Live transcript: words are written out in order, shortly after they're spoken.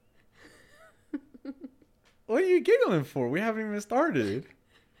What are you giggling for? We haven't even started.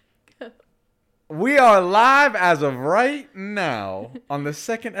 We are live as of right now on the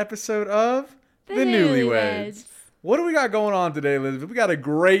second episode of The Newlyweds. What do we got going on today, Elizabeth? We got a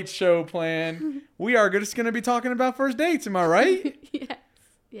great show planned. We are just going to be talking about first dates. Am I right?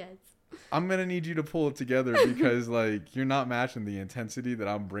 Yes. I'm going to need you to pull it together because, like, you're not matching the intensity that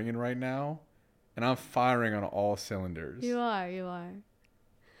I'm bringing right now. And I'm firing on all cylinders. You are.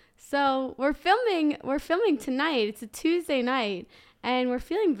 So we're filming tonight. It's a Tuesday night. And we're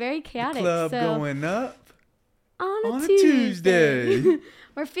feeling very chaotic. The club going up on a Tuesday.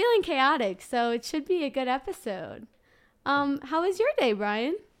 We're feeling chaotic, so it should be a good episode. How was your day,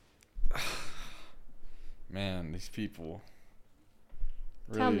 Brian? Man, these people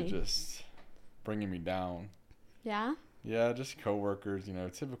really just bringing me down. Yeah? Yeah, just coworkers,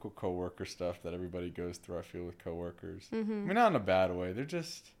 typical coworker stuff that everybody goes through, I feel, with coworkers. Mm-hmm. I mean, not in a bad way. They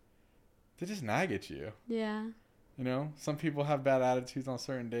just nag at you. Yeah. Some people have bad attitudes on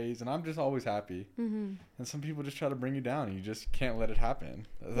certain days, and I'm just always happy. Mm-hmm. And some people just try to bring you down, and you just can't let it happen.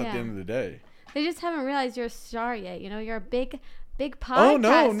 That's at the end of the day. They just haven't realized you're a star yet. You're a big podcaster. Oh,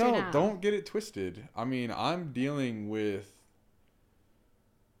 no. Now. Don't get it twisted. I mean, I'm dealing with,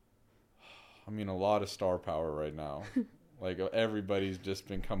 a lot of star power right now. Like, everybody's just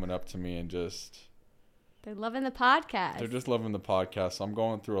been coming up to me and just... They're loving the podcast. They're just loving the podcast. So I'm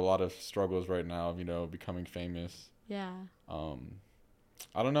going through a lot of struggles right now of, becoming famous. Yeah.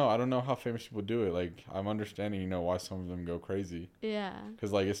 I don't know. I don't know how famous people do it. Like, I'm understanding, why some of them go crazy. Yeah.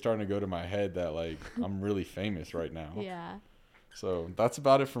 Because, like, it's starting to go to my head that, like, I'm really famous right now. Yeah. So that's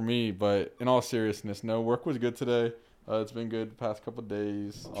about it for me. But in all seriousness, no, work was good today. It's been good the past couple of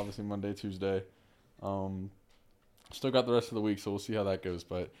days. Obviously, Monday, Tuesday. Still got the rest of the week, so we'll see how that goes.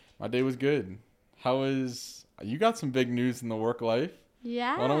 But my day was good. You got some big news in the work life?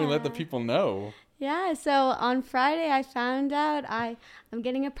 Yeah. Why don't we let the people know? Yeah, so on Friday I found out I'm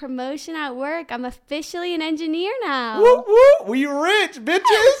getting a promotion at work. I'm officially an engineer now. Woo woo! We rich,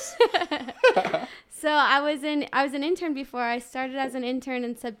 bitches! So I was an intern before. I started as an intern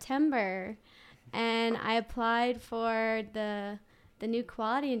in September, and I applied for the new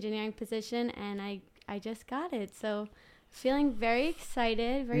quality engineering position, and I just got it. So feeling very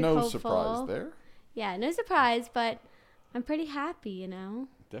excited, very hopeful. No surprise there. Yeah, no surprise, but I'm pretty happy,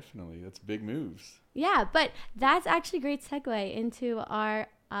 Definitely. That's big moves. Yeah, but that's actually a great segue into our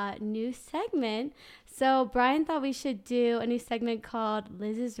new segment. So Brian thought we should do a new segment called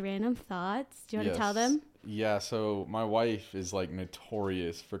Liz's Random Thoughts. Do you want to tell them? Yeah, so my wife is, like,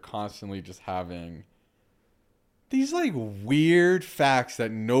 notorious for constantly just having these, like, weird facts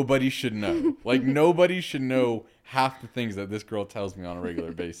that nobody should know. Like, nobody should know half the things that this girl tells me on a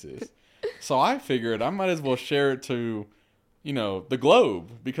regular basis. So I figured I might as well share it to, the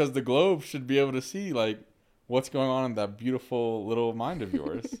globe, because the globe should be able to see, like, what's going on in that beautiful little mind of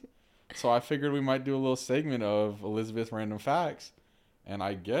yours. So I figured we might do a little segment of Elizabeth's Random Facts. And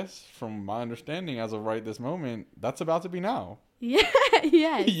I guess, from my understanding as of right this moment, that's about to be now. Yeah,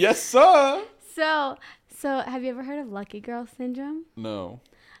 yes. Yes, sir. So have you ever heard of Lucky Girl Syndrome? No.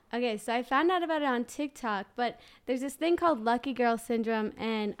 Okay, so I found out about it on TikTok, but there's this thing called Lucky Girl Syndrome,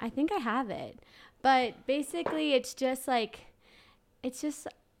 and I think I have it. But basically, I guess,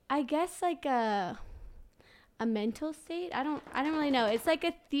 like a mental state. I don't really know. It's like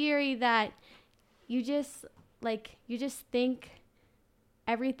a theory that you just think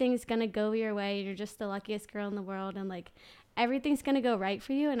everything's gonna go your way, and you're just the luckiest girl in the world, and, like, everything's gonna go right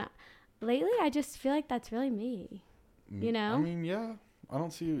for you. And lately, I just feel like that's really me. I mean, yeah. I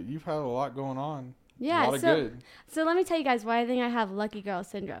don't see you. You've had a lot going on. Yeah. A lot of good. So let me tell you guys why I think I have Lucky Girl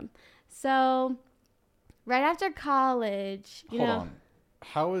Syndrome. So right after college, Hold on.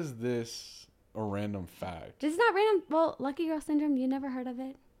 How is this a random fact? This is not random. Well, Lucky Girl Syndrome, you never heard of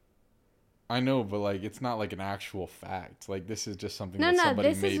it? I know, but, like, it's not, like, an actual fact. Like, this is just something that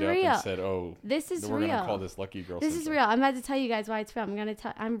somebody made up and said, "Oh, this is we're real. gonna call this Lucky Girl Syndrome." This is real. I'm about to tell you guys why it's real.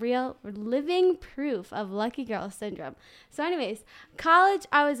 I'm real, living proof of Lucky Girl Syndrome. So, anyways, college.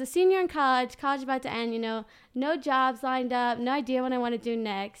 I was a senior in college. College about to end. No jobs lined up. No idea what I want to do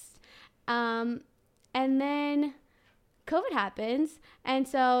next. And then COVID happens, and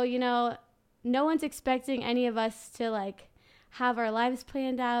so no one's expecting any of us to, like, have our lives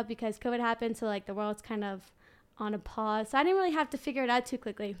planned out because COVID happened, so, like, the world's kind of on a pause. So I didn't really have to figure it out too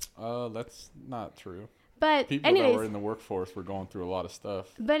quickly. That's not true. But people that were in the workforce were going through a lot of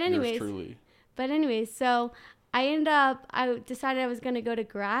stuff. But anyways, so I decided I was going to go to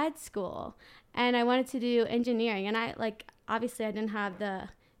grad school, and I wanted to do engineering, and obviously I didn't have the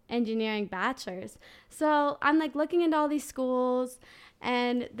engineering bachelor's. So I'm, like, looking into all these schools,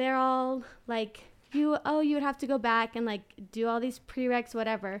 and they're all, like, you would have to go back and like do all these prereqs,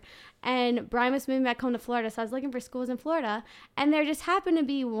 whatever. And Brian was moving back home to Florida, so I was looking for schools in Florida, and there just happened to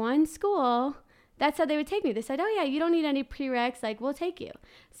be one school that said they would take me. They said, oh yeah, you don't need any prereqs, like we'll take you.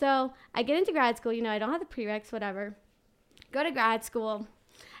 So I get into grad school, I don't have the prereqs, whatever. Go to grad school,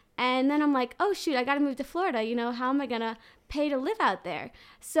 and then I'm like, oh shoot, I gotta move to Florida. How am I gonna pay to live out there?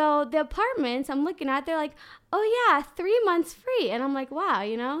 So the apartments I'm looking at, they're like, oh yeah, 3 months free. And I'm like, wow,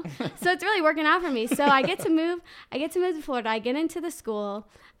 so it's really working out for me. So I get to move to Florida. I get into the school,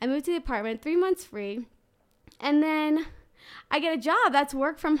 I move to the apartment, 3 months free. And then I get a job that's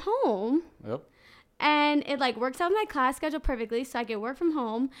work from home. Yep. And it like works out my class schedule perfectly, so I get work from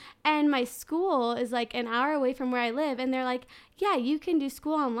home. And my school is like an hour away from where I live, and they're like, yeah, you can do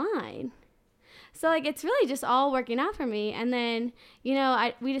school online. So like it's really just all working out for me. And then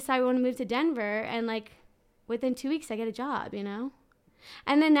we decided we want to move to Denver, and like within 2 weeks I get a job.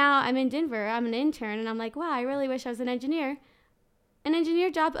 And then now I'm in Denver. I'm an intern, and I'm like, wow, I really wish I was an engineer. An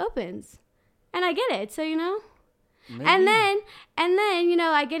engineer job opens, and I get it. So Maybe. And then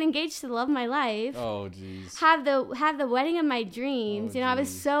I get engaged to the love of my life. Oh jeez. Have the wedding of my dreams. I was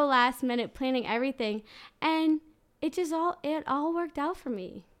so last minute planning everything, and it all worked out for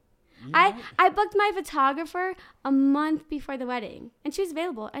me. I booked my photographer a month before the wedding, and she was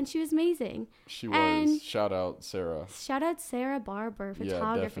available, and she was amazing. She was. Shout out Sarah. Shout out Sarah Barber Photography.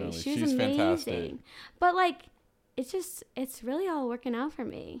 Yeah, definitely. She's amazing. Fantastic. But like, it's really all working out for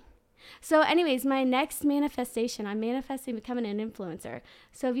me. So anyways, my next manifestation, I'm manifesting becoming an influencer.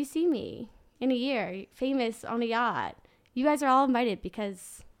 So if you see me in a year, famous on a yacht, you guys are all invited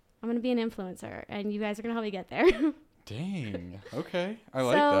because I'm going to be an influencer and you guys are going to help me get there. Dang. Okay. I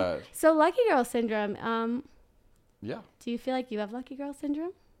like that. So lucky girl syndrome. Yeah. Do you feel like you have lucky girl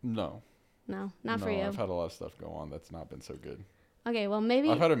syndrome? No. No, not for you. I've had a lot of stuff go on that's not been so good. Okay, well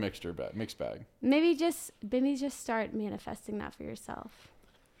maybe. I've had a mixed bag. Maybe just start manifesting that for yourself.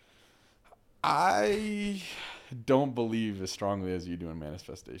 I don't believe as strongly as you do in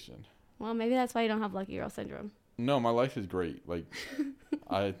manifestation. Well, maybe that's why you don't have lucky girl syndrome. No, my life is great. Like,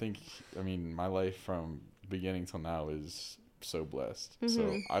 I mean, my life from beginning till now is so blessed. Mm-hmm.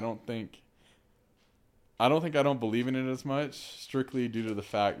 So I don't think I don't believe in it as much, strictly due to the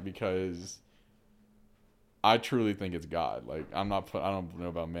fact because I truly think it's God. Like, I don't know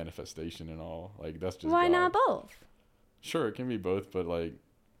about manifestation and all. Like, that's just Why God. not both? Sure, it can be both, but like,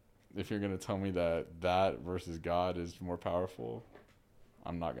 if you're going to tell me that versus God is more powerful,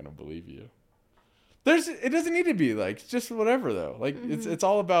 I'm not going to believe you. It doesn't need to be like just whatever though. Like it's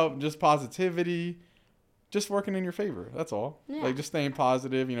all about just positivity, just working in your favor. That's all. Yeah. Like just staying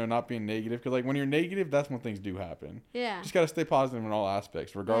positive, not being negative. Because like when you're negative, that's when things do happen. Yeah. Just got to stay positive in all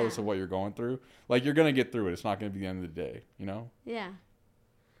aspects, regardless of what you're going through. Like you're going to get through it. It's not going to be the end of the day, Yeah.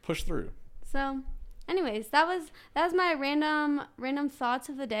 Push through. So anyways, that was my random thoughts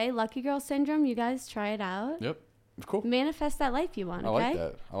of the day. Lucky girl syndrome. You guys try it out. Yep. Cool. Manifest that life you want.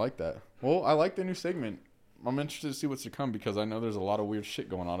 Okay? I like that. Well, I like the new segment. I'm interested to see what's to come because I know there's a lot of weird shit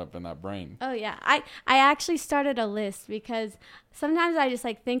going on up in that brain. Oh yeah. I actually started a list because sometimes I just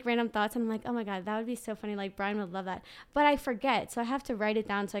like think random thoughts and I'm like, oh my God, that would be so funny. Like Brian would love that. But I forget. So I have to write it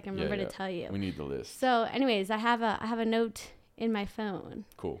down so I can remember to tell you. We need the list. So anyways, I have a note in my phone.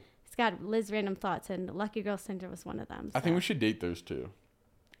 Cool. It's got Liz random thoughts and Lucky Girl Syndrome was one of them. So. I think we should date those two.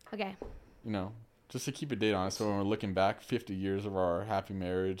 Okay. Just to keep a date on it so when we're looking back 50 years of our happy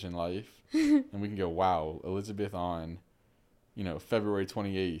marriage and life and we can go, wow, Elizabeth on, February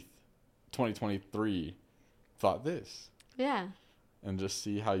 28th, 2023 thought this. Yeah. And just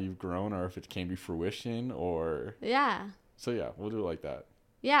see how you've grown or if it came to fruition or. Yeah. So yeah, we'll do it like that.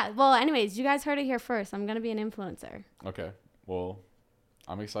 Yeah. Well, anyways, you guys heard it here first. I'm going to be an influencer. Okay. Well,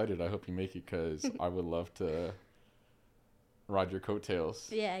 I'm excited. I hope you make it because I would love to ride your coattails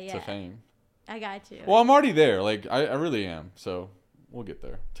to fame. I got you. Well, I'm already there. Like, I really am. So we'll get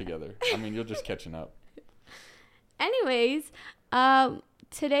there together. I mean, you're just catching up. Anyways,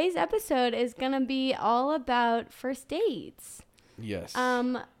 today's episode is going to be all about first dates. Yes.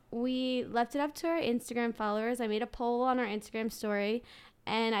 We left it up to our Instagram followers. I made a poll on our Instagram story,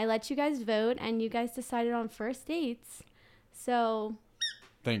 and I let you guys vote, and you guys decided on first dates. So...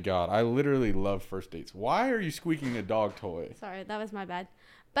 Thank God. I literally love first dates. Why are you squeaking a dog toy? Sorry, that was my bad.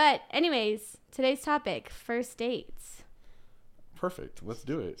 But anyways, today's topic, first dates. Perfect. Let's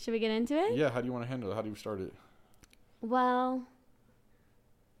do it. Should we get into it? Yeah. How do you want to handle it? How do you start it? Well,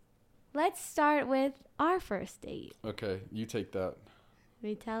 let's start with our first date. Okay. You take that.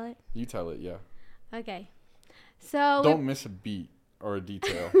 Me tell it? You tell it, yeah. Okay. So... Don't miss a beat or a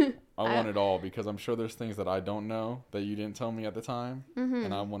detail. I want it all because I'm sure there's things that I don't know that you didn't tell me at the time. Mm-hmm.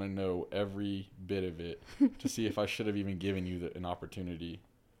 And I want to know every bit of it to see if I should have even given you an opportunity.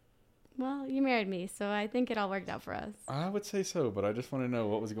 Well, you married me, so I think it all worked out for us. I would say so, but I just want to know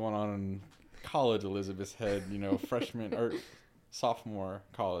what was going on in college Elizabeth's head, freshman or sophomore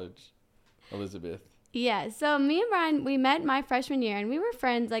college Elizabeth. Yeah, so me and Brian, we met my freshman year, and we were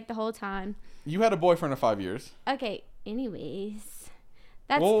friends like the whole time. You had a boyfriend of 5 years. Okay, anyways.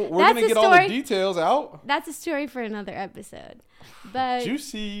 We're going to get all the details out. That's a story for another episode. But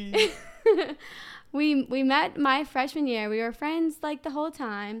Juicy. we met my freshman year. We were friends like the whole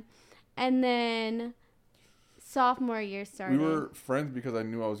time. And then sophomore year started. We were friends because I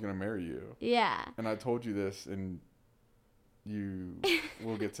knew I was going to marry you. Yeah. And I told you this, and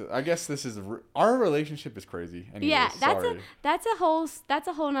we'll get to. I guess this is our relationship is crazy. Anyways, yeah, that's a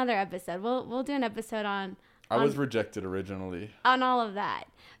whole nother episode. We'll do an episode on. I was rejected originally. On all of that,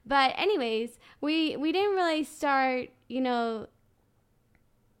 but anyways, we didn't really start.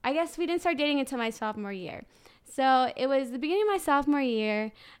 I guess we didn't start dating until my sophomore year. So it was the beginning of my sophomore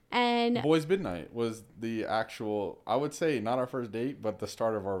year, and Boys Midnight was the actual. I would say not our first date, but the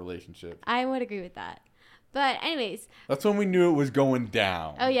start of our relationship. I would agree with that. But anyways. That's when we knew it was going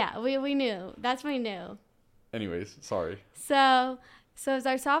down. Oh, yeah. We knew. That's when we knew. Anyways, sorry. So it was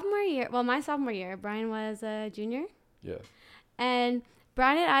our sophomore year. Well, my sophomore year. Brian was a junior. Yeah. And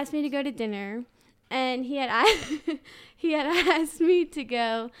Brian had asked me to go to dinner. And he had asked me to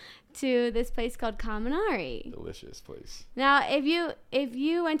go to this place called Kaminari. Delicious place. Now, if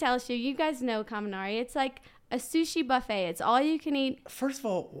you went to LSU, you guys know Kaminari. It's like a sushi buffet. It's all you can eat. First of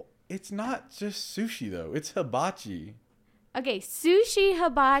all, it's not just sushi, though. It's hibachi. Okay, sushi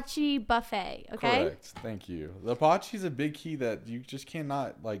hibachi buffet, okay? Correct. Thank you. The hibachi is a big key that you just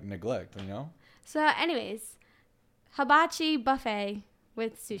cannot, neglect, So, anyways, hibachi buffet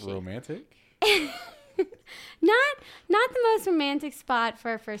with sushi. Romantic? Not the most romantic spot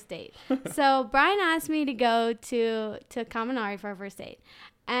for a first date. So, Brian asked me to go to Kaminari for a first date.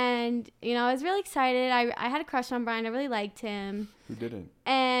 And, I was really excited. I had a crush on Brian. I really liked him. Who didn't?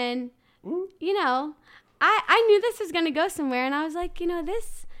 And, I knew this was going to go somewhere. And I was like,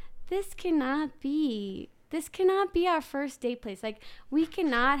 this cannot be our first date place. Like, we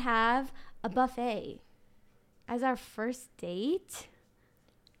cannot have a buffet as our first date.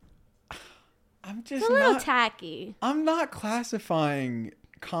 It's a little tacky. I'm not classifying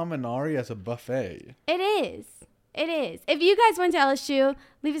Kaminari as a buffet. It is. If you guys went to LSU,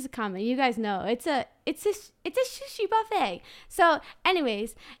 leave us a comment. You guys know it's a sushi buffet. So,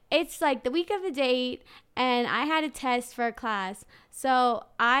 anyways, it's like the week of the date, and I had a test for a class. So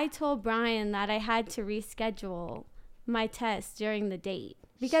I told Brian that I had to reschedule my test during the date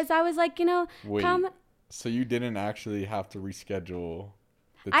because I was like, Wait, so you didn't actually have to reschedule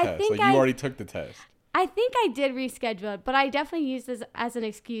the test? You already took the test. I think I did reschedule it, but I definitely used this as an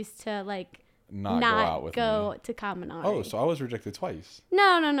excuse to not go to Kaminari. Oh, so I was rejected twice.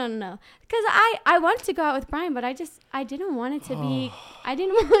 No. Because I wanted to go out with Brian, but I didn't want it to be. I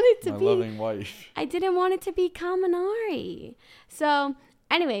didn't want it to My be. loving wife. I didn't want it to be Kaminari. So,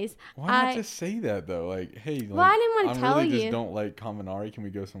 anyways, why not just say that though? Like, hey, well, I didn't want to tell you. I really just don't like Kaminari. Can we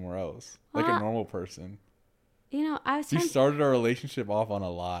go somewhere else? Like a normal person. I was. You started our relationship off on a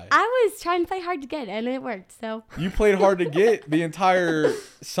lie. I was trying to play hard to get, and it worked. So you played hard to get the entire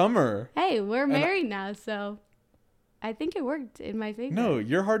summer. Hey, we're married now, so I think it worked in my favor. No,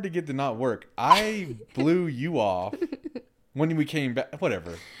 your hard to get did not work. I blew you off when we came back.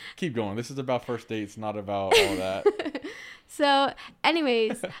 Whatever. Keep going. This is about first dates, not about all that. So,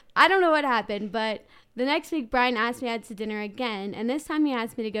 anyways, I don't know what happened, but the next week, Brian asked me out to dinner again, and this time he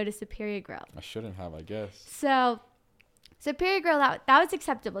asked me to go to Superior Grill. I shouldn't have, I guess. So, Superior Grill, that was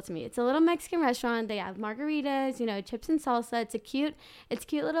acceptable to me. It's a little Mexican restaurant. They have margaritas, chips and salsa. It's a cute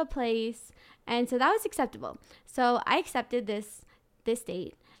little place, and so that was acceptable. So I accepted this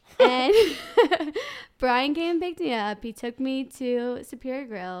date, and Brian came and picked me up. He took me to Superior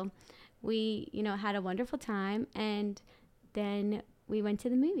Grill. We, had a wonderful time, and then we went to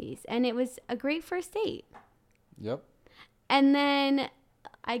the movies, and it was a great first date. Yep. And then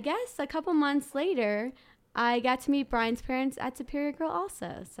I guess a couple months later, I got to meet Brian's parents at Superior Grill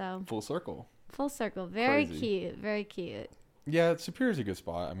also. So full circle. Very cute. Very cute. Yeah, Superior's a good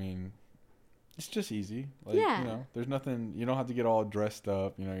spot. I mean, it's just easy. There's nothing. You don't have to get all dressed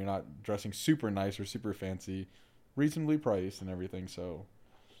up. You're not dressing super nice or super fancy. Reasonably priced and everything. So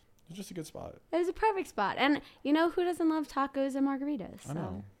it's just a good spot. It was a perfect spot. And who doesn't love tacos and margaritas? So. I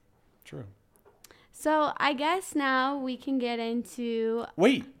know. True. So I guess now we can get into...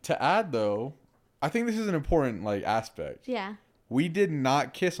 Wait, to add though, I think this is an important aspect. Yeah. we did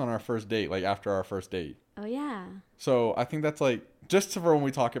not kiss on our first date, like after our first date. Oh, yeah. So I think that's like, just for when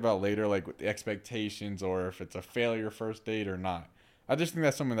we talk about later, like with the expectations or if it's a failure first date or not. I just think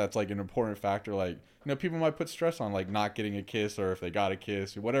that's something that's like an important factor. Like, people might put stress on like not getting a kiss or if they got a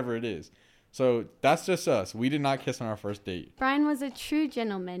kiss or whatever it is. So that's just us. We did not kiss on our first date. Brian was a true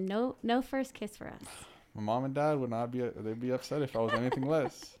gentleman. No first kiss for us. My mom and dad would not be, they'd be upset if I was anything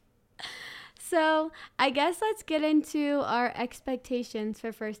less. So I guess let's get into our expectations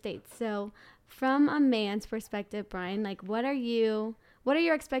for first dates. So from a man's perspective, Brian, like what are your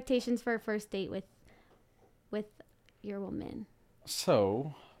expectations for a first date with your woman?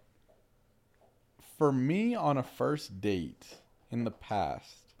 So for me on a first date in the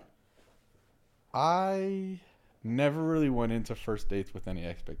past, I never really went into first dates with any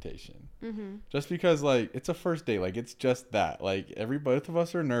expectation. Mm-hmm. Just because, like, it's a first date. Like, it's just that. Like, both of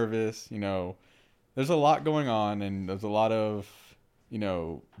us are nervous. There's a lot going on, and there's a lot of,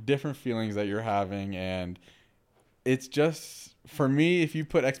 different feelings that you're having. And it's just, for me, if you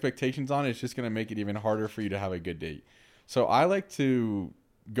put expectations on it, it's just going to make it even harder for you to have a good date. So I liked to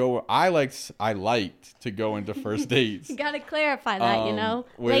go into first dates. You gotta clarify that,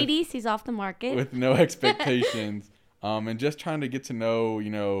 ladies, he's off the market with no expectations, and just trying to get to know,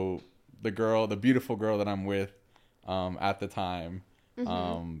 the beautiful girl that I'm with, at the time.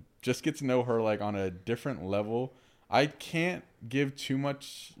 Mm-hmm. Just get to know her like on a different level. I can't give too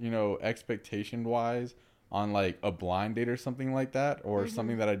much, expectation wise on like a blind date or something like that, or mm-hmm.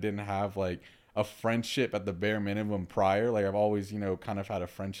 something that I didn't have like a friendship at the bare minimum prior. Like I've always, kind of had a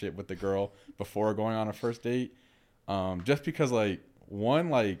friendship with the girl before going on a first date. Just because like one,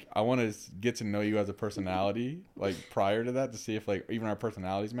 like I want to get to know you as a personality, like prior to that, to see if like even our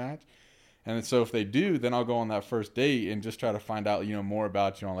personalities match. And so if they do, then I'll go on that first date and just try to find out, more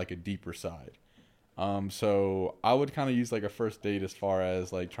about you on like a deeper side. So I would kind of use like a first date as far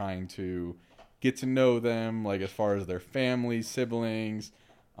as like trying to get to know them, like as far as their family, siblings,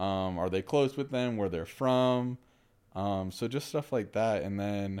 are they close with them, where they're from, so just stuff like that. And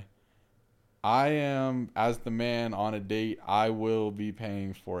then I am, as the man on a date, I will be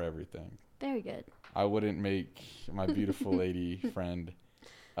paying for everything. Very good. I wouldn't make my beautiful lady friend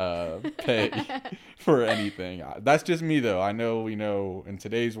pay for anything. That's just me though. I know, in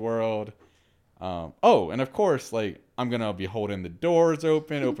today's world, and of course, like I'm gonna be holding the doors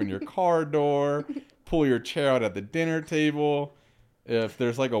open your car door, pull your chair out at the dinner table. If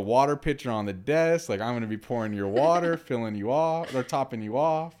there's like a water pitcher on the desk, like I'm going to be pouring your water, filling you off, or topping you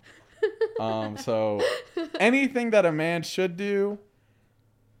off. So anything that a man should do,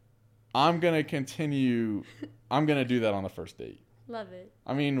 I'm going to continue. I'm going to do that on the first date. Love it.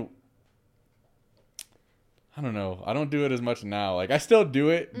 I mean, I don't know. I don't do it as much now. Like I still do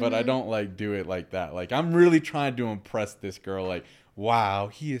it, but mm-hmm. I don't like do it like that. Like I'm really trying to impress this girl. Like, wow,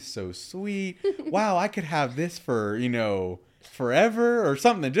 he is so sweet. Wow, I could have this for, forever or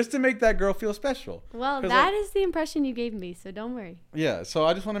something, just to make that girl feel special. Well, that is the impression you gave me, so don't worry. Yeah, so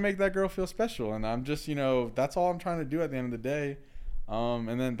I just want to make that girl feel special, and I'm just, that's all I'm trying to do at the end of the day.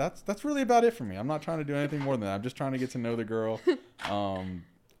 And then that's really about it for me. I'm not trying to do anything more than that. I'm just trying to get to know the girl. And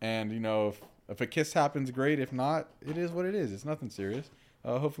if a kiss happens, great. If not, it is what it is. It's nothing serious.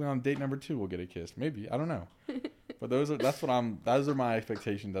 Hopefully on date number 2 we'll get a kiss. Maybe, I don't know. But those are my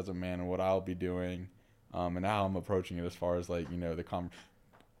expectations as a man and what I'll be doing. And how I'm approaching it as far as like,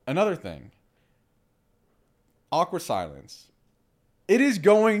 another thing, awkward silence. It is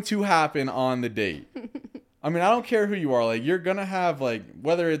going to happen on the date. I mean, I don't care who you are. Like you're going to have like,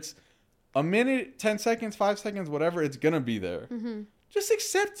 whether it's a minute, 10 seconds, 5 seconds, whatever, it's going to be there. Mm-hmm. Just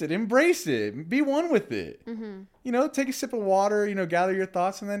accept it, embrace it, be one with it. Mm-hmm. Take a sip of water, gather your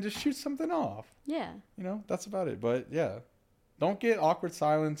thoughts and then just shoot something off. Yeah. That's about it. But yeah, don't get awkward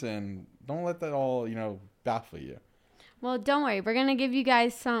silence and don't let that all, baffle you. Well, don't worry. We're going to give you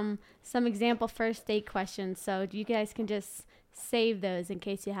guys some example first date questions. So you guys can just save those in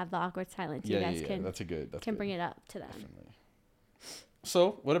case you have the awkward silence. Yeah, you guys can, that's can bring it up to them. Definitely.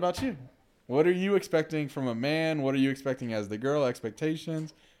 So what about you? What are you expecting from a man? What are you expecting as the girl?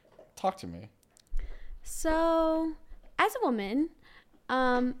 Expectations? Talk to me. So as a woman,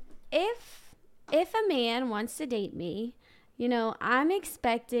 if a man wants to date me, I'm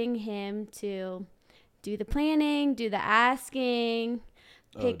expecting him to do the planning, do the asking,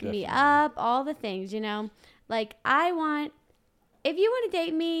 pick me up, all the things, Like if you want to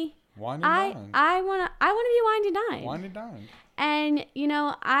date me, wine and dine. I want to be wined and dined. Wine and dine. And,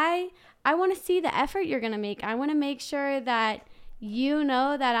 I want to see the effort you're going to make. I want to make sure that you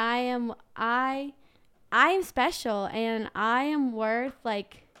know that I am special and I am worth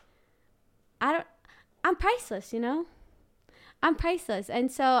I'm priceless, I'm priceless.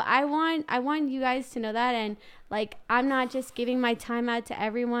 And so I want you guys to know that. And like, I'm not just giving my time out to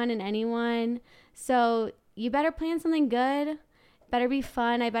everyone and anyone. So you better plan something good. Better be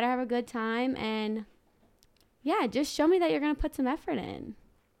fun. I better have a good time. And yeah, just show me that you're going to put some effort in.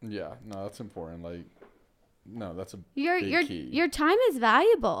 Yeah, no, that's important. Like, no, that's a your big key. Your time is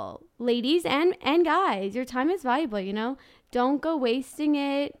valuable, ladies and guys. Your time is valuable, you know? Don't go wasting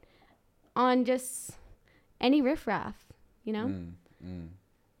it on just any riffraff, you know?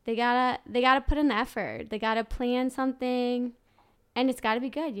 They gotta put in the effort. They gotta plan something, and it's gotta be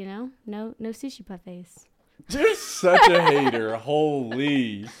good, you know? No sushi buffets. You're such a hater.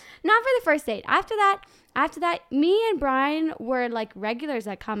 Holy. Not for the first date. After that, me and Brian were like regulars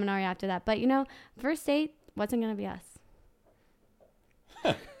at Kaminari after that. But you know, first date wasn't gonna be us.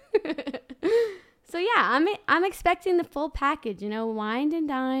 So yeah, I'm expecting the full package. You know, wined and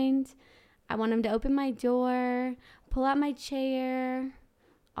dined. I want him to open my door, pull out my chair,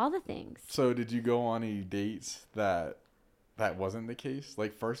 all the things. So did you go on any dates that wasn't the case?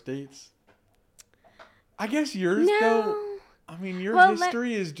 Like first dates? I guess yours though. I mean, your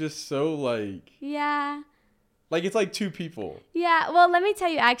history is just so like... Yeah. Like, it's like two people. Yeah. Well, let me tell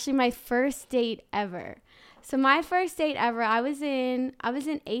you, actually, my first date ever. So my first date ever, I was in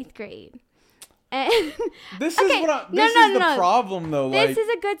 8th grade. And this is the problem, though. This is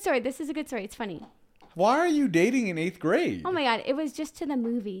a good story. It's funny. Why are you dating in 8th grade? Oh, my God. It was just to the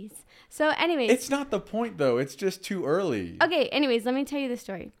movies. So, anyways. It's not the point, though. It's just too early. Okay. Anyways, let me tell you the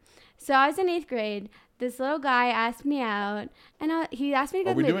story. So I was in 8th grade. This little guy asked me out, and he asked me to go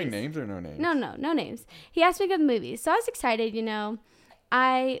to the movies. Are we doing names or no names? No names. He asked me to go to the movies. So I was excited, you know.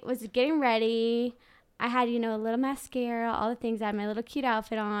 I was getting ready. I had, you know, a little mascara, all the things. I had my little cute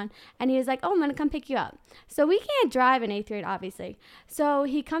outfit on. And he was like, oh, I'm going to come pick you up. So we can't drive in 8th grade, obviously. So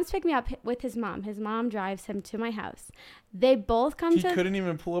he comes pick me up with his mom. His mom drives him to my house. They both come He couldn't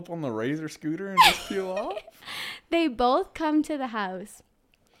even pull up on the Razor scooter and just peel off? They both come to the house.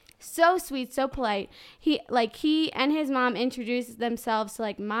 So sweet, so polite. He and his mom introduces themselves to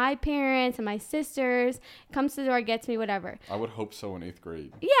like my parents and my sisters. Comes to the door, gets me, whatever. I would hope so in 8th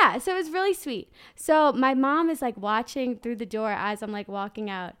grade. Yeah, so it was really sweet. So my mom is like watching through the door as I'm like walking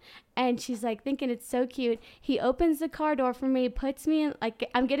out. And she's like thinking it's so cute. He opens the car door for me, puts me in, like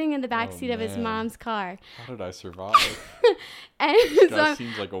I'm getting in the back seat of his mom's car. How did I survive? And so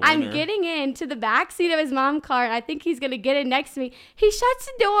seems like a winner. I'm getting into the back seat of his mom's car, and I think he's going to get in next to me. He shuts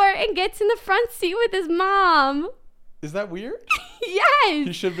the door and gets in the front seat with his mom. Is that weird? Yes.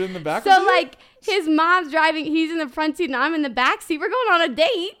 He should have been in the back So, like, his mom's driving, he's in the front seat, and I'm in the back seat. We're going on a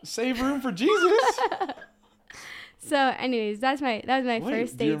date. Save room for Jesus. So, anyways, that was my first date story.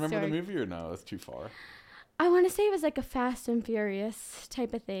 Do you remember the movie or no? That's too far. I want to say it was like a Fast and Furious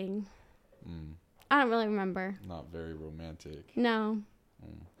type of thing. I don't really remember. Not very romantic. No.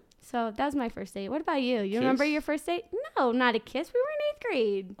 So that was my first date. What about you? You remember your first date? No, not a kiss. We were in 8th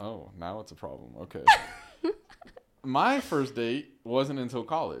grade. Oh, now it's a problem. Okay. My first date wasn't until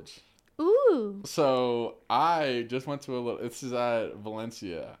college. Ooh. So I just went to this is at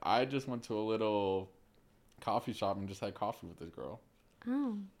Valencia. I just went to a little coffee shop and just had coffee with this girl.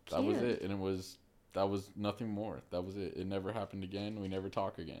 Oh, cute. That was it. And that was nothing more. That was it. It never happened again. We never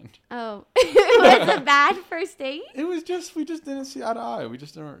talk again. Oh. It was a bad first date? It was just, we just didn't see eye to eye. We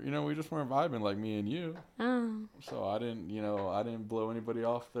just didn't, we just weren't vibing like me and you. Oh. So I didn't blow anybody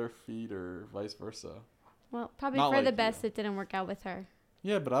off their feet or vice versa. Well, probably Not for like the best it didn't work out with her.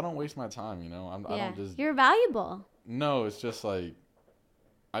 Yeah, but I don't waste my time, I don't just... You're valuable. No, it's just like,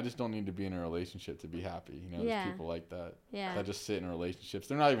 I just don't need to be in a relationship to be happy. There's people like that. Yeah. That just sit in relationships.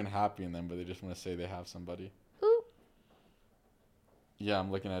 They're not even happy in them, but they just want to say they have somebody. Who? Yeah,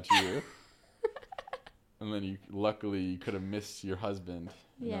 I'm looking at you. And then luckily you could have missed your husband.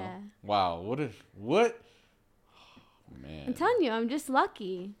 You know? Wow. What? Oh, man. I'm telling you, I'm just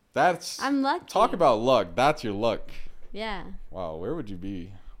lucky. I'm lucky. Talk about luck. That's your luck. Yeah. Wow. Where would you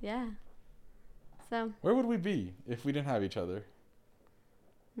be? Yeah. So. Where would we be if we didn't have each other?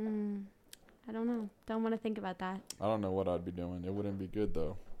 I don't know. Don't want to think about that. I don't know what I'd be doing. It wouldn't be good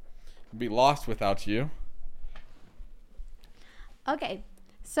though. I'd be lost without you. Okay.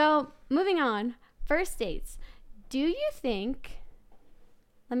 So moving on. First dates. Do you think,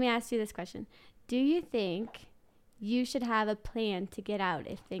 let me ask you this question. Do you think you should have a plan to get out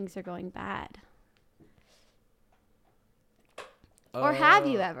if things are going bad? Or have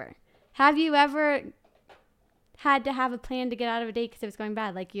you ever? Have you ever had to have a plan to get out of a date because it was going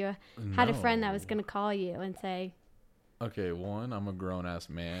bad? Like you had a friend that was going to call you and say... Okay, one, I'm a grown-ass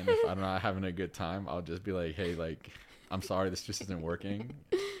man. If I'm not having a good time, I'll just be like, hey, like, I'm sorry, this just isn't working.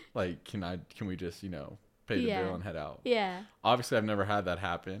 Like, can we just, pay the bill and head out. Yeah. Obviously, I've never had that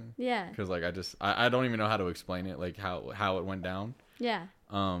happen. Yeah. Because like I don't even know how to explain it, like how it went down. Yeah.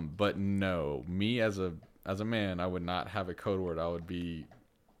 But no, me as a man, I would not have a code word. I would be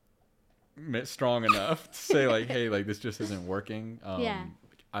strong enough to say like, hey, like this just isn't working.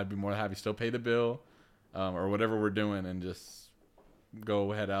 I'd be more than happy to still pay the bill, or whatever we're doing, and just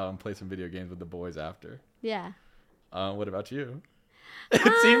go head out and play some video games with the boys after. Yeah. What about you?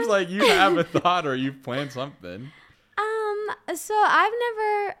 It seems like you have a thought or you've planned something. So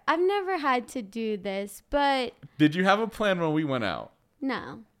I've never had to do this, but did you have a plan when we went out?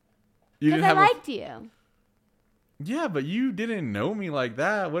 No. Because I liked you. Yeah, but you didn't know me like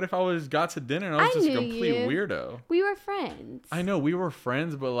that. What if I got to dinner and I was just a complete weirdo? We were friends. I know we were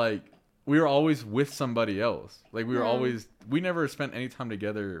friends, but like we were always with somebody else. Like we never spent any time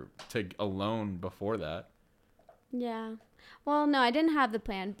together alone before that. Yeah. Well, no, I didn't have the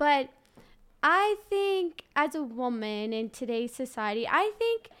plan, but I think as a woman in today's society, I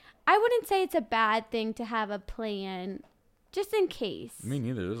wouldn't say it's a bad thing to have a plan just in case. Me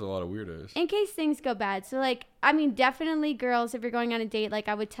neither. There's a lot of weirdos. In case things go bad. So, like, I mean, definitely girls, if you're going on a date, like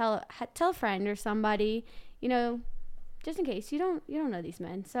I would tell a friend or somebody, you know, just in case. You don't know these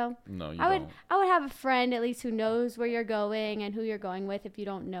men. So no, you don't. I would have a friend at least who knows where you're going and who you're going with if you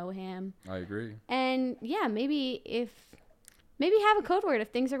don't know him. I agree. And yeah, maybe have a code word if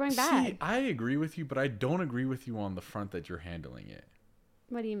things are going bad. See, I agree with you, but I don't agree with you on the front that you're handling it.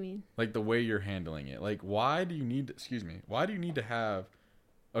 What do you mean? Like the way you're handling it. Like why do you need to have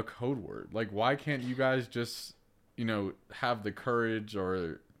a code word? Like why can't you guys just, you know, have the courage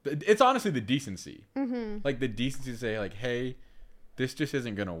or it's honestly the decency. Mm-hmm. Like the decency to say like, hey, this just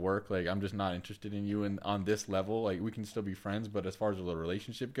isn't going to work. Like I'm just not interested in you on this level. Like we can still be friends, but as far as the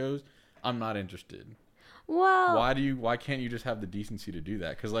relationship goes, I'm not interested. Well, why can't you just have the decency to do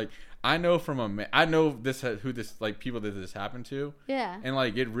that? Because like I know people that this happened to. Yeah. And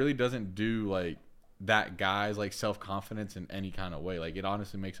like it really doesn't do like that guy's like self-confidence in any kind of way. Like it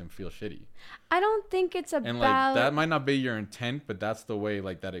honestly makes him feel shitty. I don't think it's about. And like that might not be your intent, but that's the way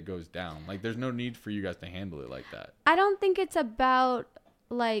like that it goes down. Like there's no need for you guys to handle it like that. I don't think it's about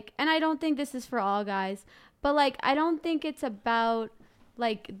like, and I don't think this is for all guys, but like I don't think it's about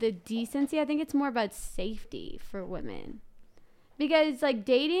like the decency. I think it's more about safety for women, because like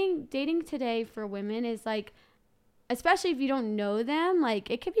dating today for women is like, especially if you don't know them, like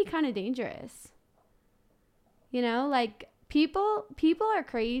it could be kind of dangerous, you know, like people are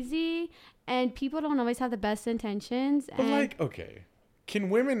crazy and people don't always have the best intentions. But like, okay, can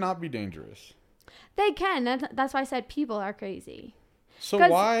women not be dangerous? They can. That's why I said people are crazy. So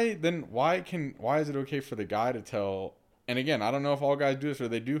why is it okay for the guy to tell? And again, I don't know if all guys do this or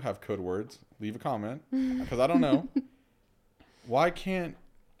they do have code words. Leave a comment because I don't know. Why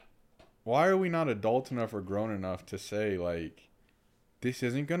are we not adult enough or grown enough to say like, this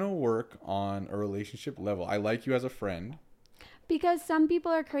isn't going to work on a relationship level. I like you as a friend. Because some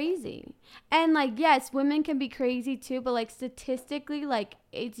people are crazy. And like, yes, women can be crazy too, but like statistically, like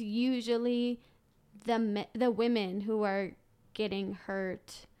it's usually the women who are getting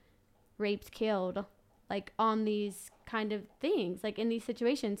hurt, raped, killed, like on these kind of things, like in these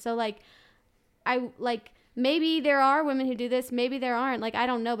situations. So like maybe there are women who do this, maybe there aren't, like I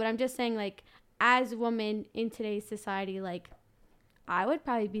don't know, but I'm just saying like as a woman in today's society, like I would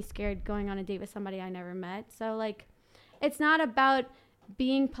probably be scared going on a date with somebody I never met. So like it's not about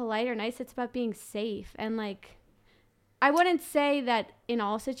being polite or nice, it's about being safe. And like I wouldn't say that in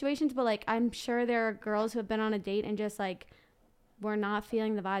all situations, but like I'm sure there are girls who have been on a date and just like we're not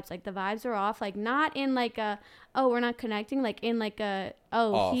feeling the vibes. Like the vibes are off. Like not in like a, oh, we're not connecting. Like in like a,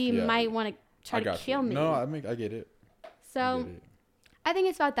 oh, off, he might want to try to kill me. No, I get it. So I think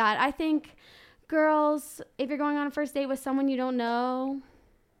it's about that. I think girls, if you're going on a first date with someone you don't know,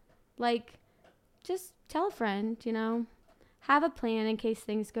 like just tell a friend, you know, have a plan in case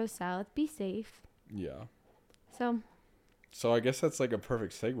things go south. Be safe. Yeah. So I guess that's like a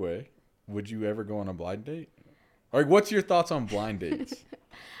perfect segue. Would you ever go on a blind date? Or what's your thoughts on blind dates?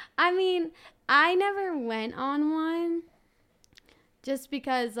 I mean, I never went on one just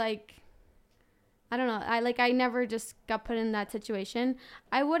because like, I don't know. I never just got put in that situation.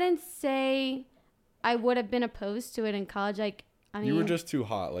 I wouldn't say I would have been opposed to it in college. Like, I mean, you were just too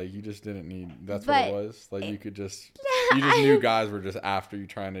hot. Like you just didn't need, that's what it was. Like you could just, you just knew guys were just after you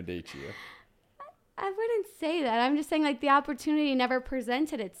trying to date you. I wouldn't say that. I'm just saying like the opportunity never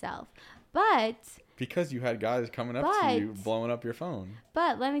presented itself. But because you had guys coming up to you, blowing up your phone.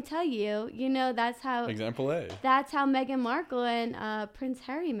 But let me tell you, you know, that's how... Example A. That's how Meghan Markle and Prince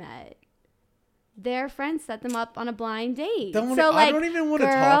Harry met. their friends set them up on a blind date. I don't even want to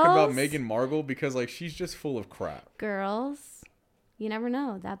talk about Meghan Markle because like she's just full of crap. Girls, you never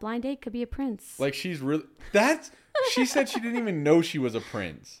know. That blind date could be a prince. Like she said she didn't even know she was a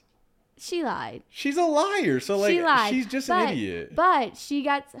prince. She lied. She's a liar. So like she's just an idiot. But she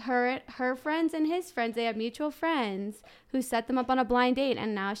got her friends and his friends. They have mutual friends who set them up on a blind date,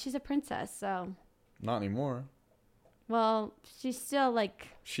 and now she's a princess. So not anymore. Well, she's still like.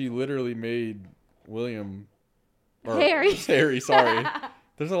 She literally made Harry. Harry, sorry.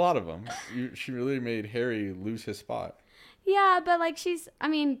 There's a lot of them. She really made Harry lose his spot. Yeah, but like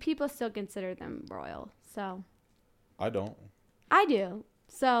people still consider them royal. So. I don't. I do.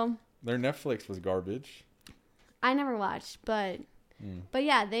 So. Their Netflix was garbage. I never watched, but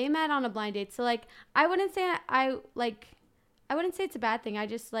yeah, they met on a blind date. So like, I wouldn't say it's a bad thing. I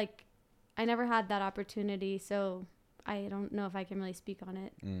just like, I never had that opportunity, so I don't know if I can really speak on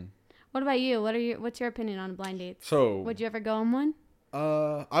it. What about you? What's your opinion on blind dates? So, would you ever go on one?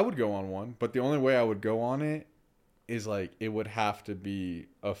 I would go on one, but the only way I would go on it is like it would have to be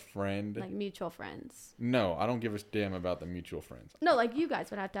a friend. Like mutual friends. No, I don't give a damn about the mutual friends. No, like you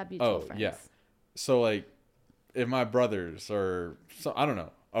guys would have to have mutual friends. Yeah. So like if my brothers or I don't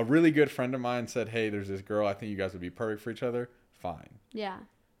know, a really good friend of mine said, "Hey, there's this girl, I think you guys would be perfect for each other." Fine. Yeah.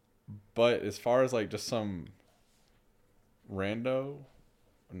 But as far as like just some rando,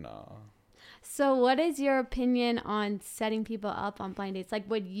 nah. So what is your opinion on setting people up on blind dates? Like,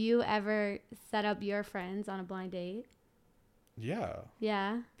 would you ever set up your friends on a blind date? Yeah.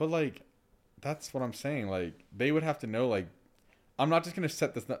 Yeah. But, like, that's what I'm saying. Like, they would have to know, like, I'm not just going to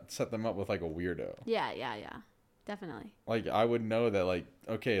set them up with, like, a weirdo. Yeah. Definitely. Like, I would know that, like,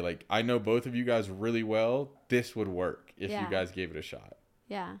 okay, like, I know both of you guys really well. This would work if you guys gave it a shot.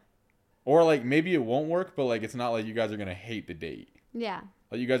 Yeah. Or, like, maybe it won't work, but, like, it's not like you guys are going to hate the date. Yeah.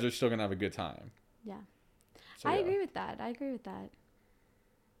 Like, you guys are still going to have a good time. Yeah. So, I agree with that.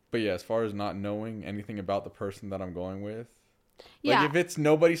 But, yeah, as far as not knowing anything about the person that I'm going with. Yeah. Like, if it's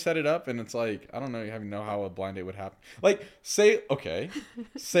nobody set it up and it's like, I don't know, you have know how a blind date would happen. Like, say,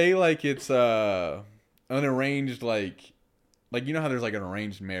 like, it's an arranged, like, you know how there's, like, an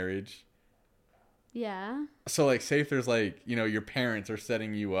arranged marriage? Yeah. So, like, say if there's, like, you know, your parents are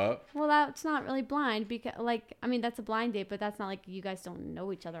setting you up. Well, that's not really blind because, like, I mean, that's a blind date, but that's not like you guys don't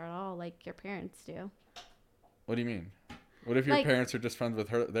know each other at all like your parents do. What do you mean? What if your parents are just friends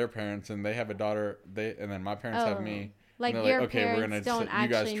with their parents and they have a daughter, and then my parents have me? Like your parents don't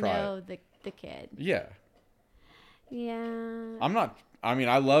actually know the kid. Yeah. Yeah.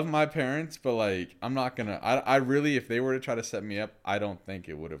 I love my parents, but, like, I'm not going to, I really, if they were to try to set me up, I don't think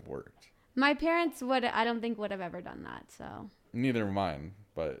it would have worked. My parents I don't think would have ever done that, so. Neither of mine,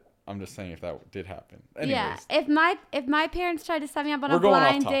 but I'm just saying if that did happen. Anyways. Yeah, if my parents tried to set me up on a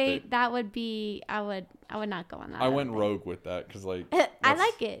blind date, that would be, I would not go on that. I went rogue with that because, like. I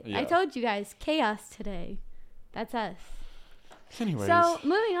like it. Yeah. I told you guys, chaos today. That's us. Anyways. So,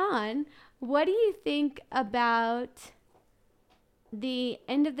 moving on, what do you think about the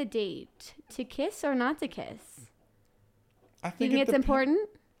end of the date? To kiss or not to kiss? I think it's important?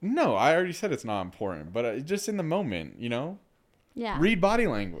 No, I already said it's not important, but just in the moment, you know? Yeah. Read body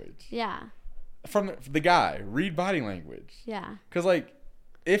language. Yeah. From the guy, read body language. Yeah. Because, like,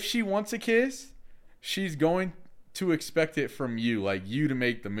 if she wants a kiss, she's going to expect it from you, like, you to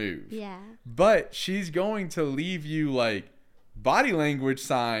make the move. Yeah. But she's going to leave you, like, body language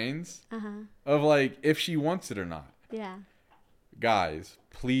signs of, like, if she wants it or not. Yeah. Guys,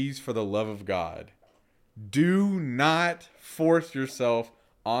 please, for the love of God, do not force yourself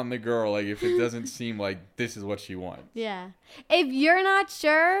on the girl, like, if it doesn't seem like this is what she wants. Yeah. If you're not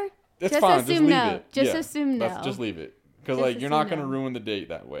sure, it's just fine. Assume no. Just assume no. Just leave it. Because, like, you're not going to ruin the date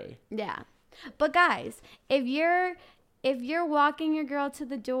that way. Yeah. But, guys, if you're walking your girl to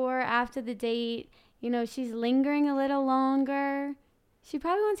the door after the date, you know, she's lingering a little longer, she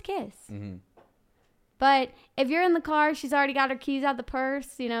probably wants a kiss. Mm-hmm. But if you're in the car, she's already got her keys out the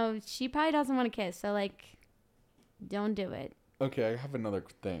purse, you know, she probably doesn't want to kiss. So, like, don't do it. Okay, I have another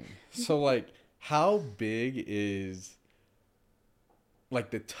thing. So, like, how big is,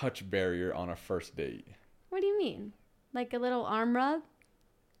 like, the touch barrier on a first date? What do you mean? Like a little arm rub?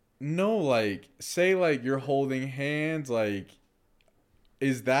 No, like, say, like, you're holding hands, like,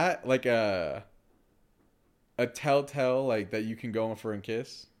 is that, like, a telltale, like, that you can go in for a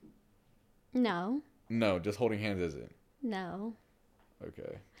kiss? No. No, just holding hands isn't? No.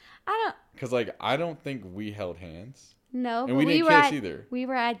 Okay. I don't... Because, like, I don't think we held hands. No, and we didn't kiss either. We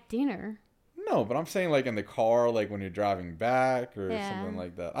were at dinner. No, but I'm saying, like, in the car, like, when you're driving back or something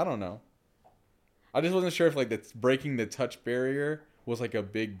like that. I don't know. I just wasn't sure if, like, that's breaking the touch barrier was like a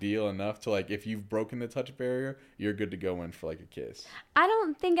big deal enough to like if you've broken the touch barrier, you're good to go in for like a kiss? I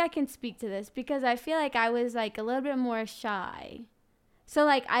don't think I can speak to this because I feel like I was like a little bit more shy. So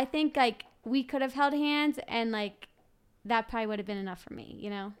like I think like we could have held hands and like that probably would have been enough for me, you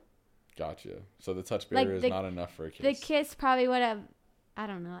know? Gotcha. So the touch barrier is not enough for a kiss. The kiss probably would have, I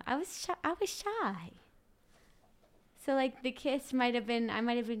don't know. I was shy. So like the kiss might have been, I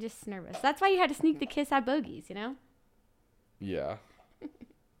might have been just nervous. That's why you had to sneak the kiss at Bogies, you know? Yeah.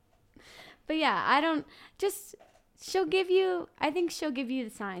 But yeah, I think she'll give you the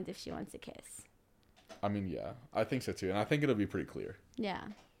signs if she wants a kiss. I mean, yeah, I think so too. And I think it'll be pretty clear. Yeah.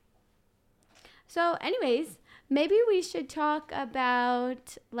 So anyways, maybe we should talk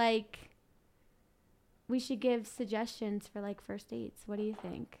about like, we should give suggestions for like first dates. What do you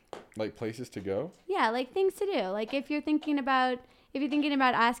think? Like places to go? Yeah, like things to do. Like if you're thinking about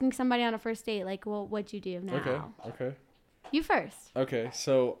asking somebody on a first date, like, well, what'd you do now? Okay. You first. Okay,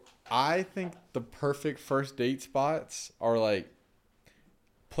 so I think the perfect first date spots are like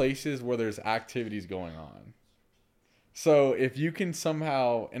places where there's activities going on. So if you can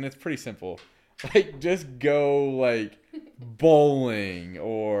somehow, and it's pretty simple, like just go like bowling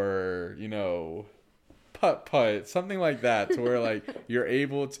or, you know, putt, something like that, to where like you're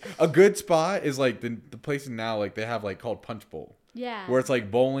able to. A good spot is like the places now, like they have like called Punch Bowl. Yeah. Where it's like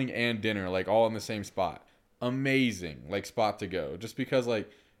bowling and dinner, like all in the same spot. Amazing, like spot to go. Just because like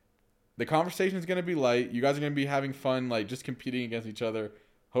the conversation is gonna be light, you guys are gonna be having fun, like just competing against each other.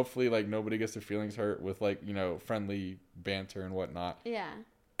 Hopefully, like nobody gets their feelings hurt with like, you know, friendly banter and whatnot. Yeah.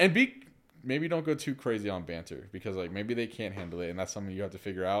 And maybe don't go too crazy on banter, because like maybe they can't handle it and that's something you have to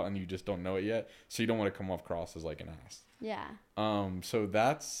figure out and you just don't know it yet, so you don't want to come off cross as like an ass. Yeah. So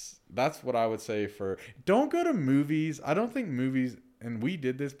that's what I would say for. Don't go to movies. I don't think movies, and we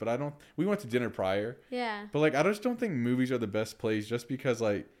did this, but we went to dinner prior. Yeah. But like I just don't think movies are the best place, just because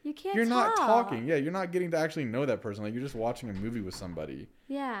like you're not talking. Yeah, you're not getting to actually know that person. Like you're just watching a movie with somebody.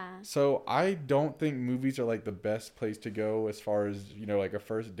 Yeah. So I don't think movies are like the best place to go as far as, you know, like a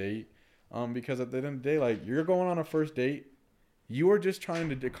first date. Because at the end of the day, like you're going on a first date, you are just trying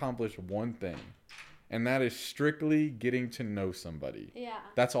to accomplish one thing, and that is strictly getting to know somebody. Yeah.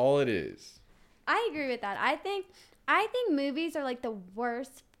 That's all it is. I agree with that. I think movies are like the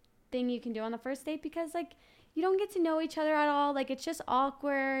worst thing you can do on the first date because like you don't get to know each other at all. Like it's just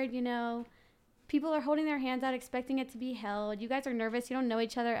awkward, you know. People are holding their hands out expecting it to be held. You guys are nervous. You don't know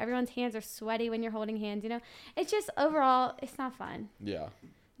each other. Everyone's hands are sweaty when you're holding hands, you know. It's just overall, it's not fun. Yeah.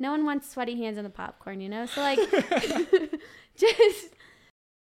 No one wants sweaty hands on the popcorn, you know? So like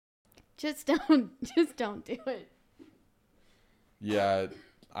just don't do it. Yeah,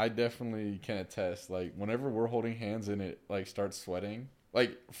 I definitely can attest. Like whenever we're holding hands and it like starts sweating,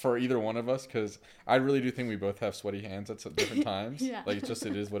 like for either one of us, because I really do think we both have sweaty hands at different times. Yeah. Like it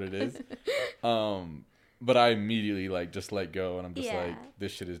is what it is. But I immediately like just let go, and I'm just like,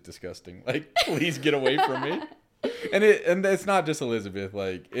 this shit is disgusting. Like please get away from me. And it's not just Elizabeth,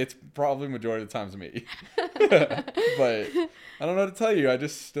 like it's probably majority of the times me. But I don't know what to tell you. I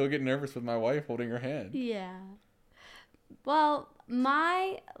just still get nervous with my wife holding her hand. Yeah. Well,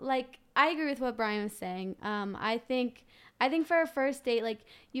 I agree with what Brian was saying. I think for a first date, like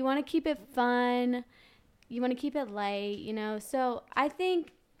you want to keep it fun, you want to keep it light, you know. So I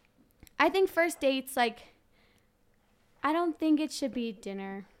think first dates, like I don't think it should be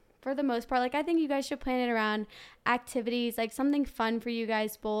dinner. For the most part, like I think you guys should plan it around activities, like something fun for you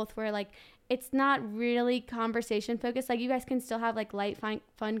guys both, where like it's not really conversation focused. Like you guys can still have like light,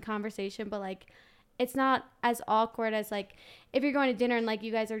 fun conversation, but like it's not as awkward as like if you're going to dinner and like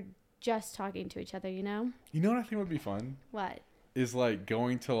you guys are just talking to each other, you know? You know what I think would be fun? What? Is like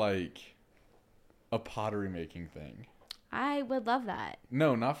going to like a pottery making thing. I would love that.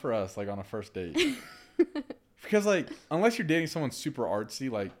 No, not for us, like on a first date. Because like unless you're dating someone super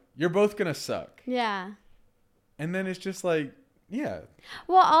artsy, like you're both gonna suck. Yeah. And then it's just like, yeah.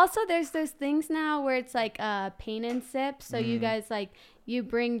 Well, also there's those things now where it's like paint and sip. So you guys like you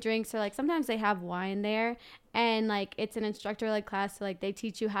bring drinks, or like sometimes they have wine there, and like it's an instructor like class, so like they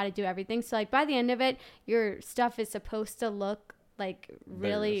teach you how to do everything. So like by the end of it, your stuff is supposed to look like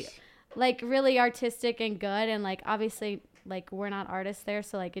really artistic and good, and like obviously like we're not artists there,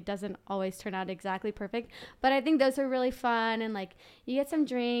 so like it doesn't always turn out exactly perfect, but I think those are really fun, and like you get some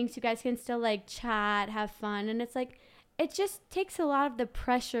drinks, you guys can still like chat, have fun, and it's like it just takes a lot of the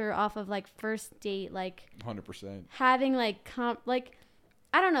pressure off of like first date, like 100% having like like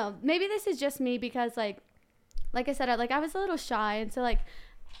I don't know, maybe this is just me because like I said, I was a little shy, and so like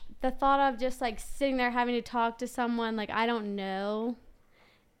the thought of just like sitting there having to talk to someone like I don't know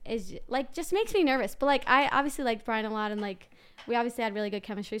is like just makes me nervous. But like I obviously liked Brian a lot, and like we obviously had really good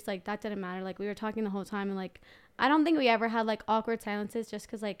chemistry, so like that didn't matter. Like we were talking the whole time, and like I don't think we ever had like awkward silences just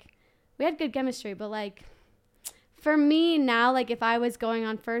because like we had good chemistry. But like for me now, like if I was going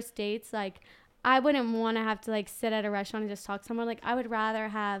on first dates, like I wouldn't want to have to like sit at a restaurant and just talk to someone. Like I would rather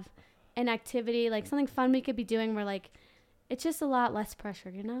have an activity, like something fun we could be doing where like it's just a lot less pressure,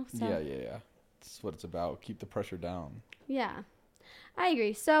 you know? So, Yeah. That's what it's about. Keep the pressure down. Yeah, I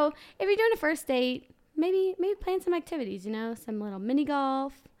agree. So if you're doing a first date, maybe plan some activities, you know, some little mini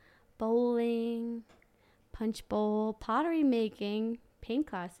golf, bowling, punch bowl, pottery making, paint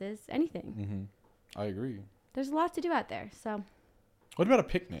classes, anything. I agree. There's a lot to do out there. So What about a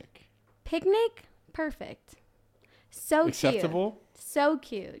picnic? picnic, perfect. So Acceptable? cute. So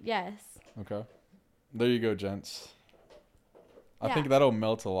cute. Yes. Okay. There you go, gents. I Yeah. think that'll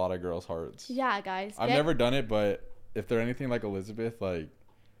melt a lot of girls' hearts. Yeah, guys. I've never done it, but if they're anything like Elizabeth, like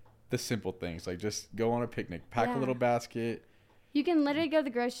the simple things, like just go on a picnic, pack a little basket. You can literally go to the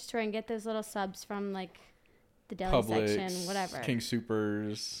grocery store and get those little subs from like the deli Publix, section, whatever. King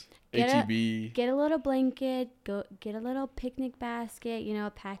Supers, Get a- H-E-B. Get a little blanket, go get a little picnic basket, you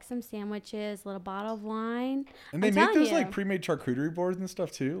know, pack some sandwiches, a little bottle of wine. And they I'm make telling those you. like pre-made charcuterie boards and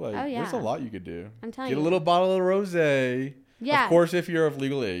stuff too. Like Oh, there's a yeah. lot you could do. I'm telling Get you. a little bottle of rosé. Yeah. Of course, if you're of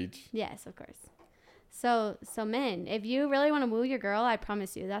legal age. Yes, of course. So men, if you really want to woo your girl, I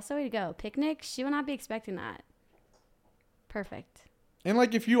promise you, that's the way to go. Picnic, she will not be expecting that. Perfect. And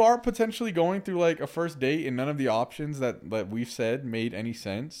like if you are potentially going through like a first date and none of the options that we've said made any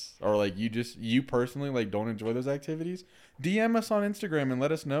sense, or like you personally like don't enjoy those activities, DM us on Instagram and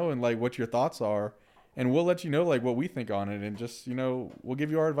let us know and like what your thoughts are, and we'll let you know like what we think on it, and just, you know, we'll give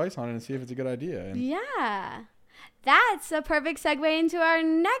you our advice on it and see if it's a good idea. And Yeah. That's a perfect segue into our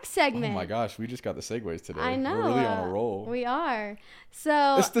next segment. oh my gosh, we just got the segues today. I know. We're really on a roll. We are.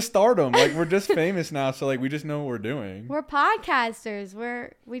 So It's the stardom. Like we're just famous now, so like we just know what we're doing. we're podcasters.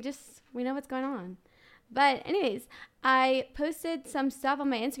 We know what's going on. But anyways, I posted some stuff on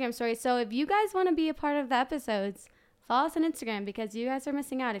my Instagram story. So if you guys want to be a part of the episodes, follow us on Instagram because you guys are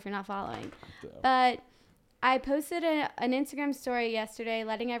missing out if you're not following. But I posted an Instagram story yesterday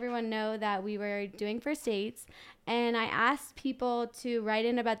letting everyone know that we were doing first dates, and I asked people to write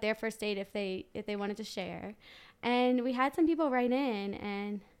in about their first date if they wanted to share. And we had some people write in,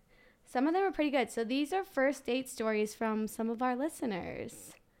 and some of them were pretty good. So these are first date stories from some of our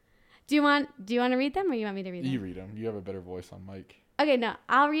listeners. Do you want to read them, or you want me to read them? You read them. You have a better voice on mic. Okay, no,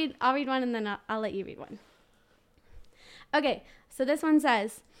 I'll read one, and then I'll let you read one. Okay, so this one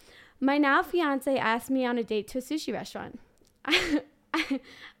says, my now fiance asked me on a date to a sushi restaurant.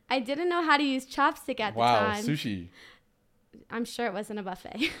 I didn't know how to use chopstick at the time. Wow, sushi. I'm sure it wasn't a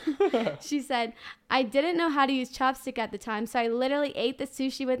buffet. She said, I didn't know how to use chopstick at the time, so I literally ate the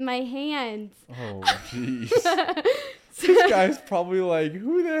sushi with my hands. Oh, jeez. This guy's probably like,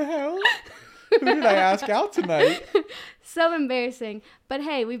 who the hell? Who did I ask out tonight? So embarrassing. But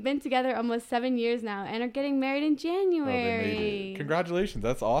hey, we've been together almost 7 years now and are getting married in Oh, January. they made it. Congratulations.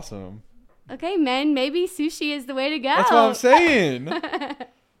 That's awesome. Okay, men, maybe sushi is the way to go. That's what I'm saying.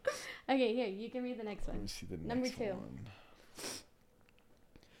 Okay, here, you can read the next one. Let me see the next Number 2. one.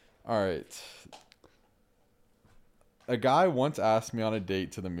 All right. A guy once asked me on a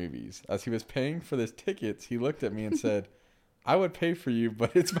date to the movies. As he was paying for his tickets, he looked at me and said, I would pay for you,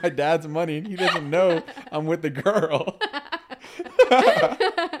 but it's my dad's money and he doesn't know I'm with the girl.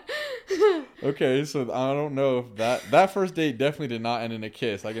 Okay, so I don't know if that first date definitely did not end in a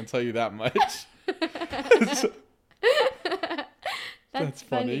kiss. I can tell you that much. That's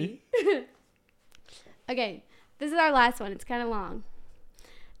funny. Okay, this is our last one. It's kind of long.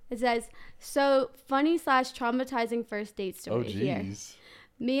 It says, so funny / traumatizing first date story here. Jeez.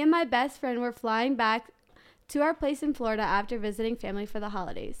 Me and my best friend were flying back to our place in Florida after visiting family for the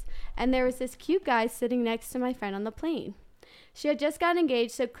holidays. And there was this cute guy sitting next to my friend on the plane. She had just gotten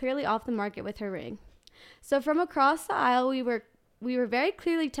engaged, so clearly off the market with her ring. So from across the aisle, we were very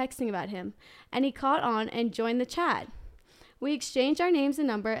clearly texting about him, and he caught on and joined the chat. We exchanged our names and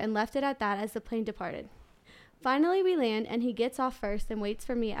number and left it at that as the plane departed. Finally, we land, and he gets off first and waits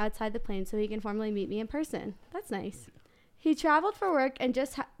for me outside the plane so he can formally meet me in person. That's nice. He traveled for work and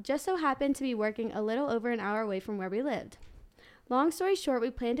just so happened to be working a little over an hour away from where we lived. Long story short,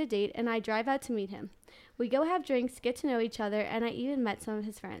 we planned a date, and I drive out to meet him. We go have drinks, get to know each other, and I even met some of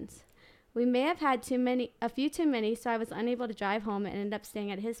his friends. We may have had a few too many, so I was unable to drive home and ended up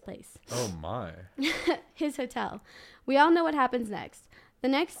staying at his place. Oh, my. His hotel. We all know what happens next. The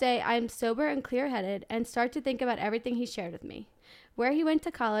next day, I am sober and clear-headed and start to think about everything he shared with me. where he went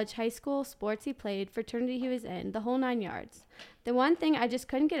to college, high school, sports he played, fraternity he was in, the whole 9 yards. The one thing I just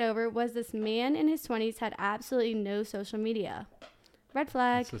couldn't get over was this man in his 20s had absolutely no social media. Red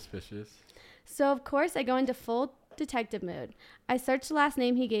flag. That's suspicious. So, of course, I go into full detective mode. I searched the last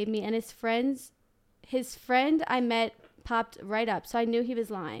name he gave me, and his friend I met popped right up, so I knew he was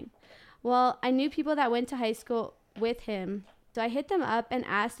lying. Well, I knew people that went to high school with him, so I hit them up and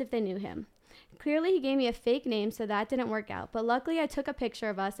asked if they knew him. Clearly, he gave me a fake name, so that didn't work out, but luckily I took a picture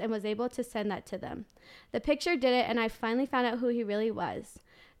of us and was able to send that to them. The picture did it, and I finally found out who he really was.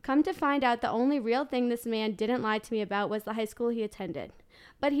 Come to find out, the only real thing this man didn't lie to me about was the high school he attended.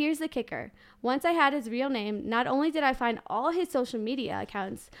 But here's the kicker. Once I had his real name, not only did I find all his social media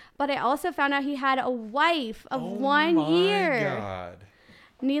accounts, but I also found out he had a wife of 1 year. Oh my God.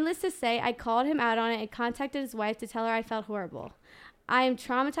 Needless to say, I called him out on it and contacted his wife to tell her I felt horrible. I am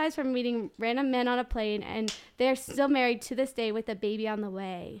traumatized from meeting random men on a plane, and they're still married to this day with a baby on the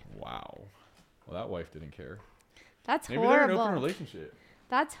way. Wow. Well, that wife didn't care. That's Maybe horrible. they're in an open relationship.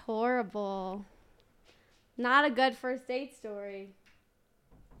 That's horrible. Not a good first date story.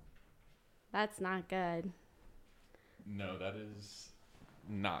 That's not good. No, that is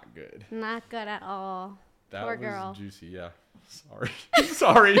not good. Not good at all. That Poor was girl. juicy, yeah. Sorry.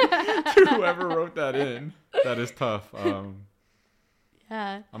 Sorry to whoever wrote that in. That is tough.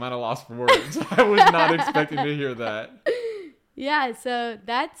 Yeah. I'm at a loss for words. I was not expecting to hear that. Yeah, so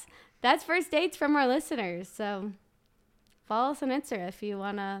that's first dates from our listeners. So follow us on Insta if you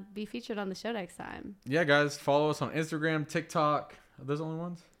want to be featured on the show next time. Yeah, guys, follow us on Instagram, TikTok. Are those the only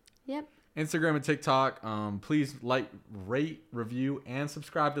ones? Yep. Instagram and TikTok. Please like, rate, review, and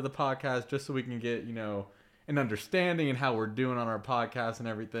subscribe to the podcast just so we can get, an understanding and how we're doing on our podcast and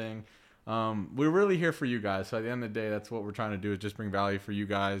everything. We're really here for you guys. So at the end of the day, that's what we're trying to do, is just bring value for you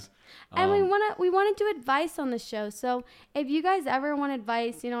guys. And we want to do advice on the show. So if you guys ever want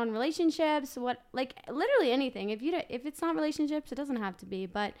advice, on relationships, literally anything. If it's not relationships, it doesn't have to be.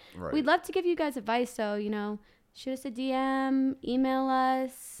 But Right. We'd love to give you guys advice. So shoot us a DM, email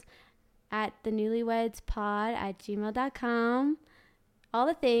us at thenewlywedspod@gmail.com. All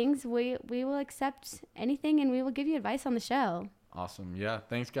the things. We will accept anything, and we will give you advice on the show. Awesome. Yeah.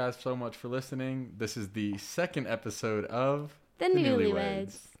 Thanks, guys, so much for listening. This is the second episode of The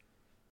Newlyweds.